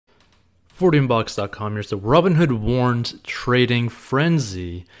40inbox.com here. So Robinhood warns trading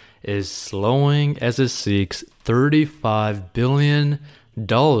frenzy is slowing as it seeks $35 billion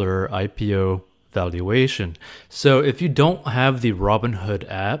IPO valuation. So if you don't have the Robinhood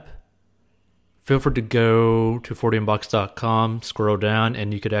app, feel free to go to 40inbox.com, scroll down,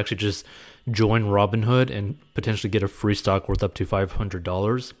 and you could actually just join Robinhood and potentially get a free stock worth up to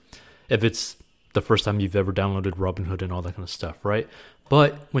 $500 if it's the first time you've ever downloaded Robinhood and all that kind of stuff, right?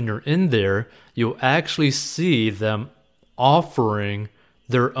 But when you're in there, you'll actually see them offering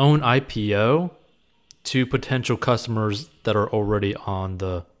their own IPO to potential customers that are already on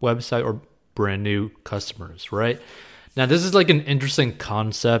the website or brand new customers, right? Now, this is like an interesting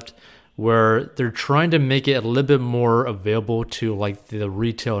concept where they're trying to make it a little bit more available to like the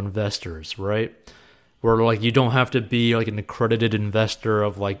retail investors, right? Where like you don't have to be like an accredited investor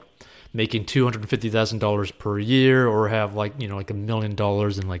of like making $250,000 per year or have like, you know, like $1 million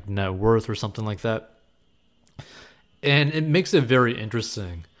in like net worth or something like that. And it makes it very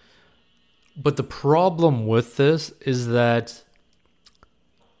interesting. But the problem with this is that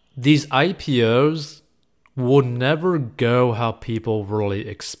these IPOs will never go how people really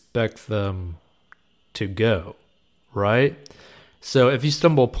expect them to go, right? So if you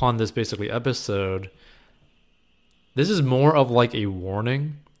stumble upon this basically episode, this is more of like a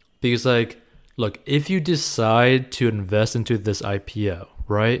warning because like, look, if you decide to invest into this IPO,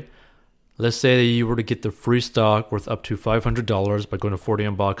 right? Let's say that you were to get the free stock worth up to $500 by going to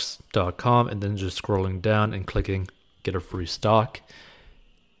 40inbox.com and then just scrolling down and clicking get a free stock.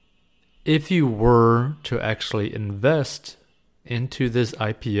 If you were to actually invest into this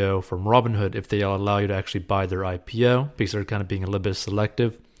IPO from Robinhood, if they allow you to actually buy their IPO, because they're kind of being a little bit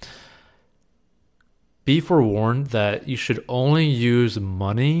selective, be forewarned that you should only use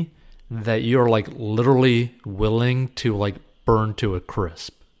money that you're like literally willing to like burn to a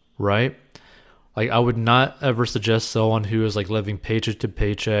crisp, right? Like I would not ever suggest someone who is like living paycheck to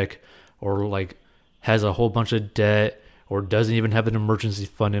paycheck or like has a whole bunch of debt or doesn't even have an emergency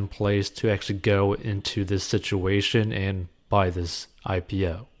fund in place to actually go into this situation and buy this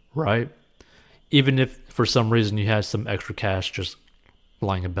IPO, right? Even if for some reason you have some extra cash just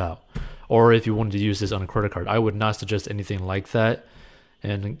lying about, or if you wanted to use this on a credit card, I would not suggest anything like that.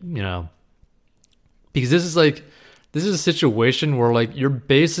 And, you know, because this is a situation where like you're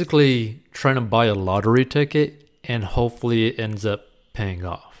basically trying to buy a lottery ticket and hopefully it ends up paying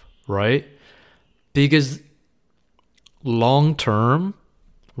off, right? Because long term,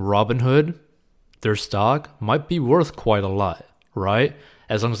 Robinhood, their stock might be worth quite a lot, right?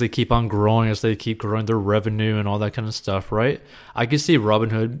 As long as they keep on growing, as they keep growing their revenue and all that kind of stuff, right? I could see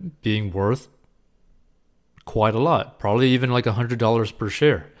Robinhood being worth quite a lot, probably even like $100 per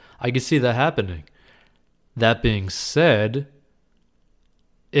share. I could see that happening. That being said,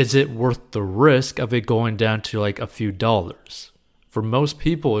 is it worth the risk of it going down to like a few dollars? For most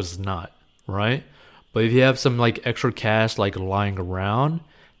people, it's not, right? But if you have some like extra cash like lying around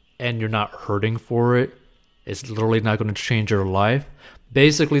and you're not hurting for it, it's literally not going to change your life.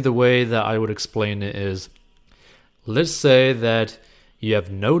 Basically, the way that I would explain it is, let's say that you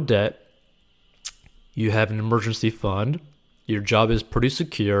have no debt, you have an emergency fund, your job is pretty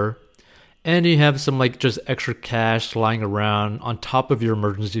secure, and you have some like just extra cash lying around on top of your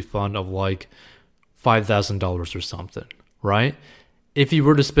emergency fund of like $5,000 or something, right? If you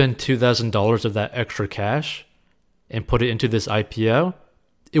were to spend $2,000 of that extra cash and put it into this IPO,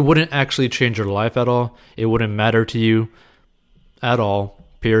 it wouldn't actually change your life at all. It wouldn't matter to you at all,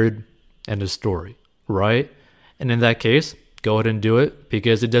 period, end of story, right? And in that case, go ahead and do it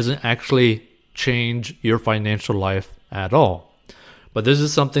because it doesn't actually change your financial life at all. But this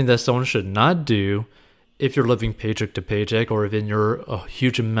is something that someone should not do if you're living paycheck to paycheck or if you're a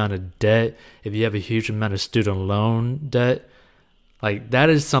huge amount of debt, if you have a huge amount of student loan debt. Like that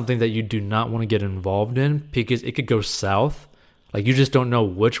is something that you do not want to get involved in because it could go south. Like you just don't know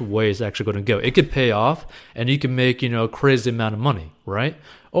which way it's actually going to go. It could pay off and you can make, you know, a crazy amount of money, right?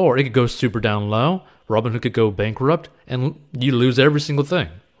 Or it could go super down low. Robinhood could go bankrupt and you lose every single thing,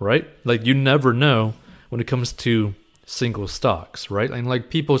 right? Like you never know when it comes to single stocks, right? And like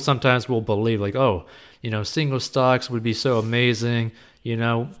people sometimes will believe like, oh, you know, single stocks would be so amazing. You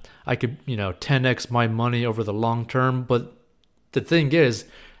know, I could, you know, 10x my money over the long term. But the thing is,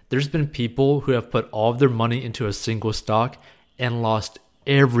 there's been people who have put all of their money into a single stock and lost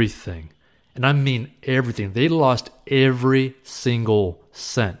everything. And I mean everything. They lost every single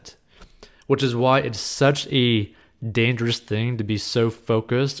cent, which is why it's such a dangerous thing to be so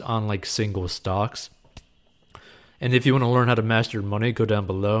focused on like single stocks. And if you want to learn how to master your money, go down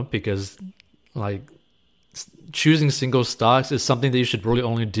below because like choosing single stocks is something that you should really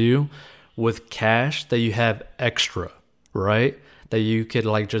only do with cash that you have extra, right? That you could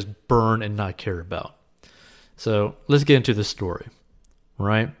like just burn and not care about. So let's get into the story,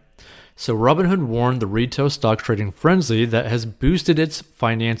 right? So Robinhood warned the retail stock trading frenzy that has boosted its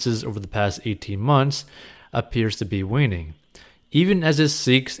finances over the past 18 months appears to be waning, even as it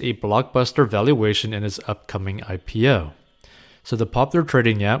seeks a blockbuster valuation in its upcoming IPO. So the popular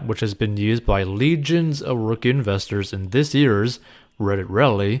trading app, which has been used by legions of rookie investors in this year's Reddit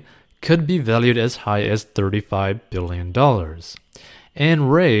rally, could be valued as high as $35 billion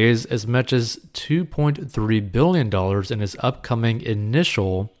and raise as much as $2.3 billion in its upcoming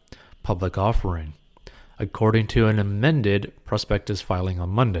initial public offering, according to an amended prospectus filing on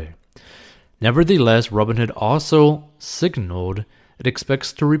Monday. Nevertheless, Robinhood also signaled it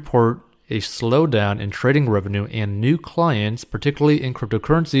expects to report a slowdown in trading revenue and new clients, particularly in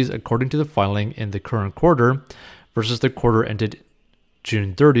cryptocurrencies, according to the filing in the current quarter versus the quarter ended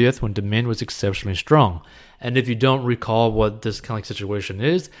June 30th when demand was exceptionally strong. And if you don't recall what this kind of situation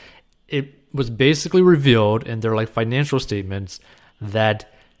is, it was basically revealed in their like financial statements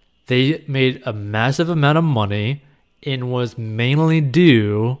that they made a massive amount of money and was mainly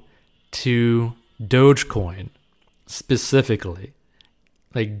due to Dogecoin specifically.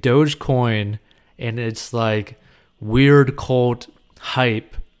 Like Dogecoin and its like weird cult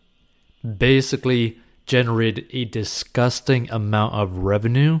hype basically generated a disgusting amount of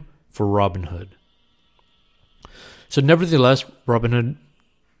revenue for Robinhood. So nevertheless, Robinhood,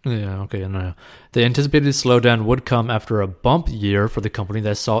 the anticipated slowdown would come after a bump year for the company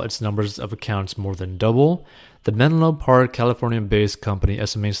that saw its numbers of accounts more than double. The Menlo Park, California-based company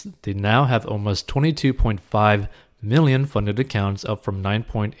estimates they now have almost 22.5 million funded accounts, up from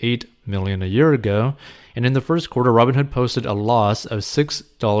 9.8 million a year ago. And in the first quarter, Robinhood posted a loss of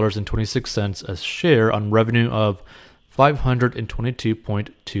 $6.26 a share on revenue of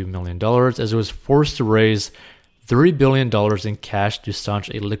 $522.2 million, as it was forced to raise $3 billion in cash to staunch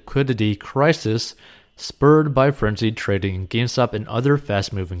a liquidity crisis spurred by frenzied trading in GameStop and other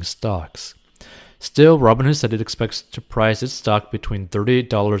fast-moving stocks. Still, Robinhood said it expects to price its stock between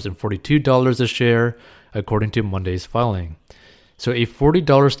 $38 and $42 a share, according to Monday's filing. So a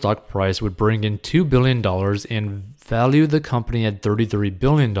 $40 stock price would bring in $2 billion and value the company at $33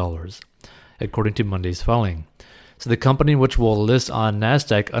 billion, according to Monday's filing. So the company, which will list on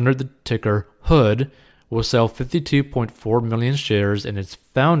NASDAQ under the ticker HOOD, will sell 52.4 million shares, and its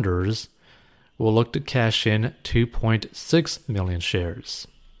founders will look to cash in 2.6 million shares.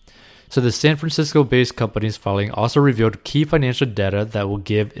 So the San Francisco-based company's filing also revealed key financial data that will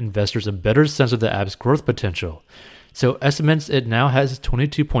give investors a better sense of the app's growth potential. So estimates it now has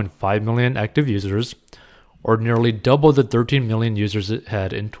 22.5 million active users, or nearly double the 13 million users it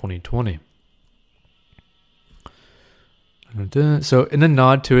had in 2020. So in a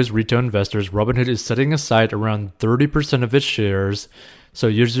nod to its retail investors, Robinhood is setting aside around 30% of its shares so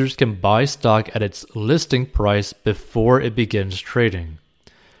users can buy stock at its listing price before it begins trading.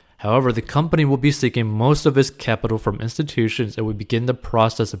 However, the company will be seeking most of its capital from institutions and will begin the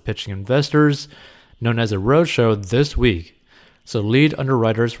process of pitching investors, known as a roadshow, this week. So lead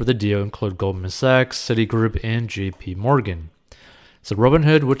underwriters for the deal include Goldman Sachs, Citigroup, and JP Morgan. So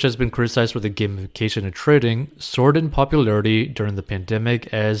Robinhood, which has been criticized for the gamification of trading, soared in popularity during the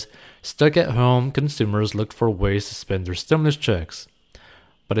pandemic as stuck-at-home consumers looked for ways to spend their stimulus checks.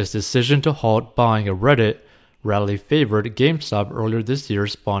 But its decision to halt buying a Reddit rally favored GameStop earlier this year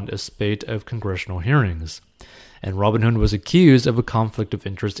spawned a spate of congressional hearings. And Robinhood was accused of a conflict of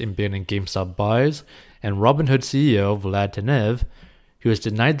interest in banning GameStop buys, and Robinhood CEO Vlad Tenev, who has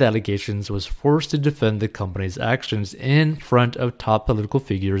denied the allegations, was forced to defend the company's actions in front of top political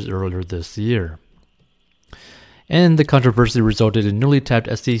figures earlier this year. And the controversy resulted in newly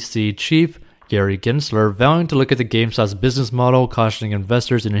tapped SEC Chief Gary Gensler vowing to look at the GameStop's business model, cautioning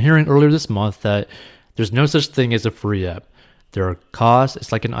investors in a hearing earlier this month that there's no such thing as a free app. There are costs.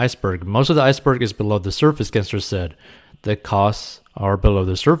 It's like an iceberg. Most of the iceberg is below the surface, Gensler said. The costs are below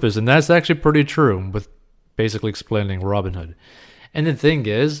the surface, and that's actually pretty true with basically explaining Robinhood. And the thing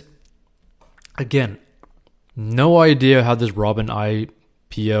is, again, no idea how this Robinhood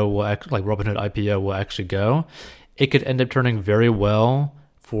IPO will actually go. It could end up turning very well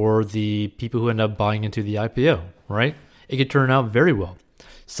for the people who end up buying into the IPO, right? It could turn out very well.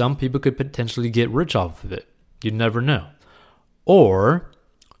 Some people could potentially get rich off of it. You never know. Or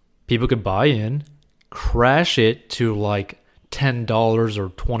people could buy in, crash it to like $10 or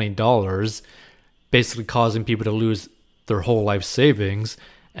 $20, basically causing people to lose their whole life savings.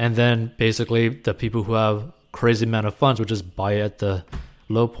 And then basically the people who have crazy amount of funds would just buy it at the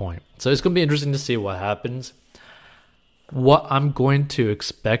low point. So it's going to be interesting to see what happens. what I'm going to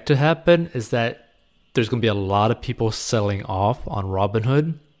expect to happen is that there's going to be a lot of people selling off on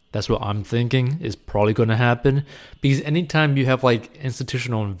Robinhood. That's what I'm thinking is probably going to happen, because anytime you have like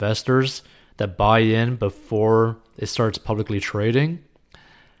institutional investors that buy in before it starts publicly trading,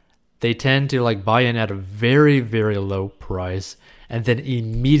 they tend to like buy in at a very, very low price and then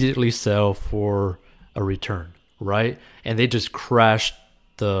immediately sell for a return, right? And they just crash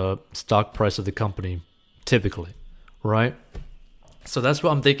the stock price of the company typically, right? So that's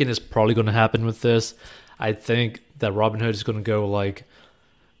what I'm thinking is probably going to happen with this. I think that Robinhood is going to go like,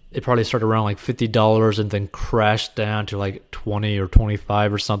 it probably started around like $50 and then crashed down to like 20 or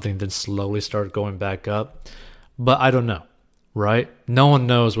 25 or something, then slowly start going back up. But I don't know, right? No one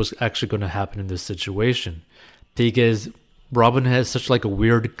knows what's actually going to happen in this situation, because Robinhood has such like a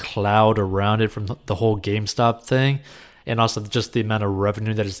weird cloud around it from the whole GameStop thing, and also just the amount of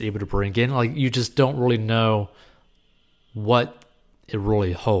revenue that it's able to bring in. Like, you just don't really know what it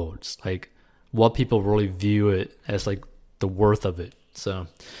really holds, like what people really view it as, like the worth of it. So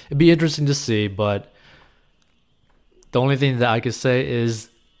it'd be interesting to see, but the only thing that I could say is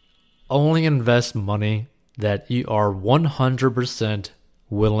only invest money that you are 100%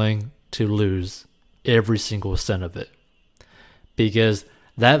 willing to lose every single cent of it, because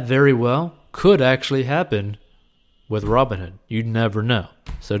that very well could actually happen with Robinhood. You never know.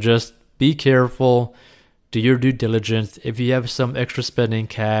 So just be careful. Do your due diligence. If you have some extra spending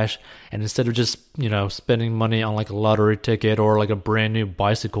cash, and instead of just, spending money on like a lottery ticket or like a brand new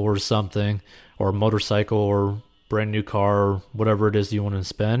bicycle or something, or a motorcycle or brand new car or whatever it is you want to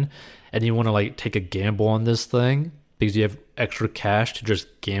spend, and you want to like take a gamble on this thing because you have extra cash to just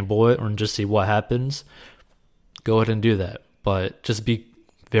gamble it or just see what happens, go ahead and do that. But just be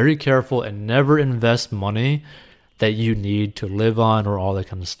very careful and never invest money that you need to live on or all that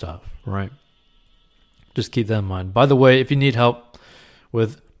kind of stuff, right? Just keep that in mind. By the way, if you need help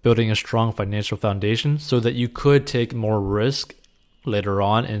with building a strong financial foundation so that you could take more risk later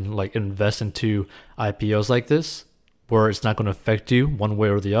on and like invest into IPOs like this, where it's not going to affect you one way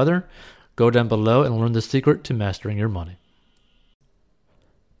or the other, go down below and learn the secret to mastering your money.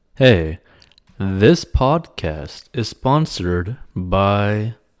 Hey, this podcast is sponsored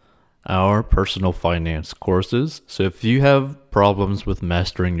by our personal finance courses. So if you have problems with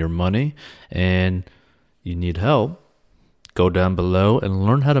mastering your money and you need help, go down below and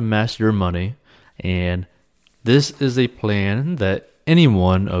learn how to master your money. And this is a plan that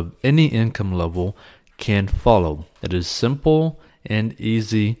anyone of any income level can follow. It is simple and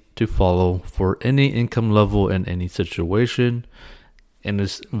easy to follow for any income level and any situation, and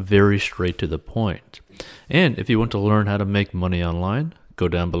is very straight to the point. And if you want to learn how to make money online, go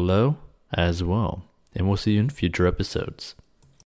down below as well. And we'll see you in future episodes.